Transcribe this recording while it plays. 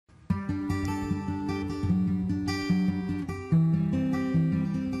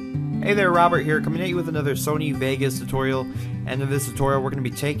Hey there, Robert here, coming at you with another Sony Vegas tutorial. And in this tutorial, we're going to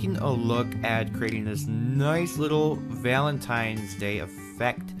be taking a look at creating this nice little Valentine's Day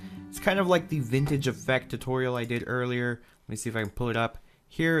effect. It's kind of like the vintage effect tutorial I did earlier. Let me see if I can pull it up.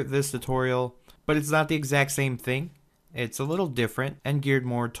 Here, this tutorial, but it's not the exact same thing. It's a little different and geared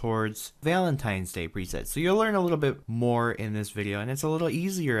more towards Valentine's Day presets. So you'll learn a little bit more in this video, and it's a little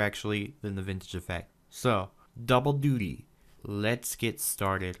easier actually than the vintage effect. So, double duty. Let's get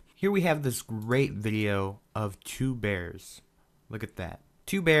started. Here we have this great video of two bears. Look at that.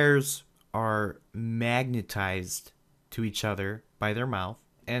 Two bears are magnetized to each other by their mouth.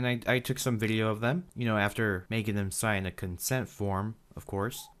 And I took some video of them, you know, after making them sign a consent form, of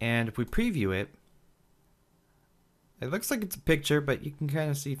course. And if we preview it, it looks like it's a picture, but you can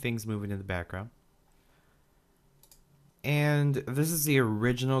kind of see things moving in the background. And this is the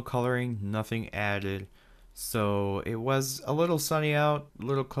original coloring, nothing added. So it was a little sunny out, a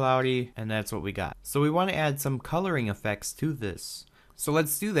little cloudy, and that's what we got. So we want to add some coloring effects to this. So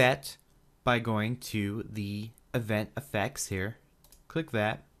let's do that by going to the event effects here. Click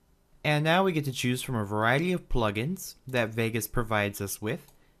that. And now we get to choose from a variety of plugins that Vegas provides us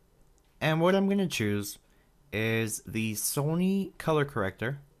with. And what I'm going to choose is the Sony color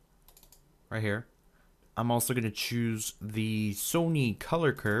corrector right here. I'm also going to choose the Sony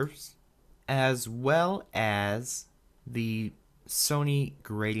color curves, as well as the Sony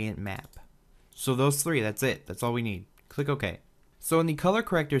gradient map. So those three, that's it. That's all we need. Click OK. So in the color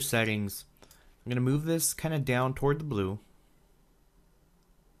corrector settings, I'm going to move this kind of down toward the blue.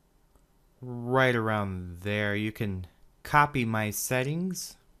 Right around there. You can copy my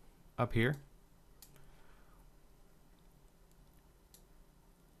settings up here.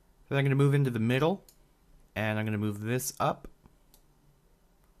 Then I'm going to move into the middle, and I'm going to move this up.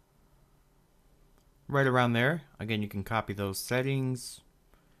 Right around there. Again, you can copy those settings.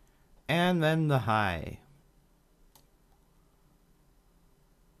 And then the high.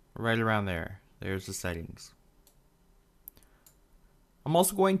 Right around there. There's the settings. I'm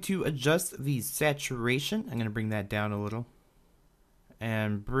also going to adjust the saturation. I'm going to bring that down a little.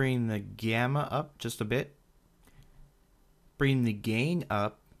 And bring the gamma up just a bit. Bring the gain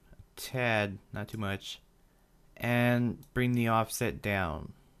up a tad, not too much. And bring the offset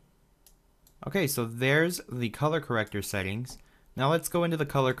down. Okay, so there's the color corrector settings. Now let's go into the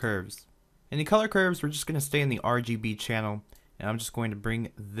color curves. In the color curves, we're just going to stay in the RGB channel. And I'm just going to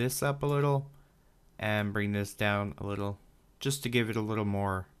bring this up a little and bring this down a little, just to give it a little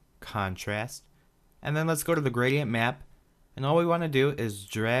more contrast. And then let's go to the gradient map. And all we want to do is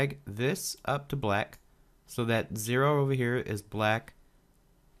drag this up to black, so that 0 over here is black.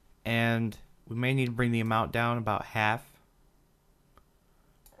 And we may need to bring the amount down about half.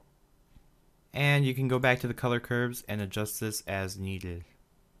 And you can go back to the color curves and adjust this as needed.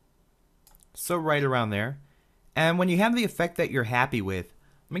 So right around there. And when you have the effect that you're happy with,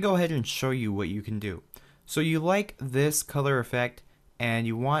 let me go ahead and show you what you can do. So you like this color effect and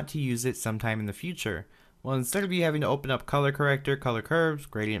you want to use it sometime in the future. Well, instead of you having to open up color corrector, color curves,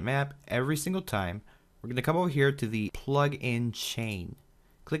 gradient map every single time, we're going to come over here to the plug-in chain.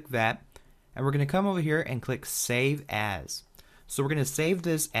 Click that. And we're going to come over here and click Save As. So we're going to save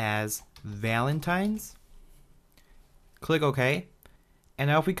this as Valentines. Click OK. And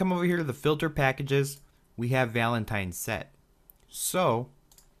now if we come over here to the filter packages, we have Valentine set. So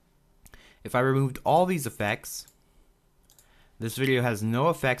if I removed all these effects, this video has no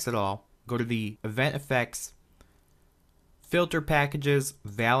effects at all. Go to the event effects, filter packages,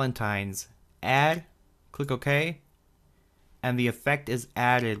 Valentines, add, click OK, and the effect is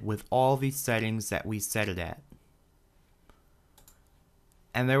added with all these settings that we set it at.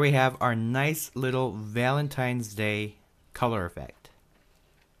 And there we have our nice little Valentine's Day color effect.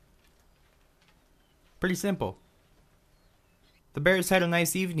 Pretty simple. The bears had a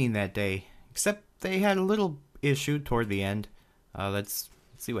nice evening that day, except they had a little issue toward the end. Let's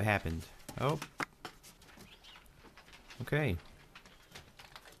see what happened. Oh. Okay.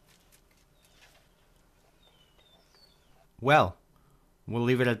 Well, we'll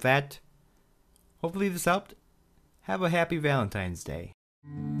leave it at that. Hopefully this helped. Have a happy Valentine's Day.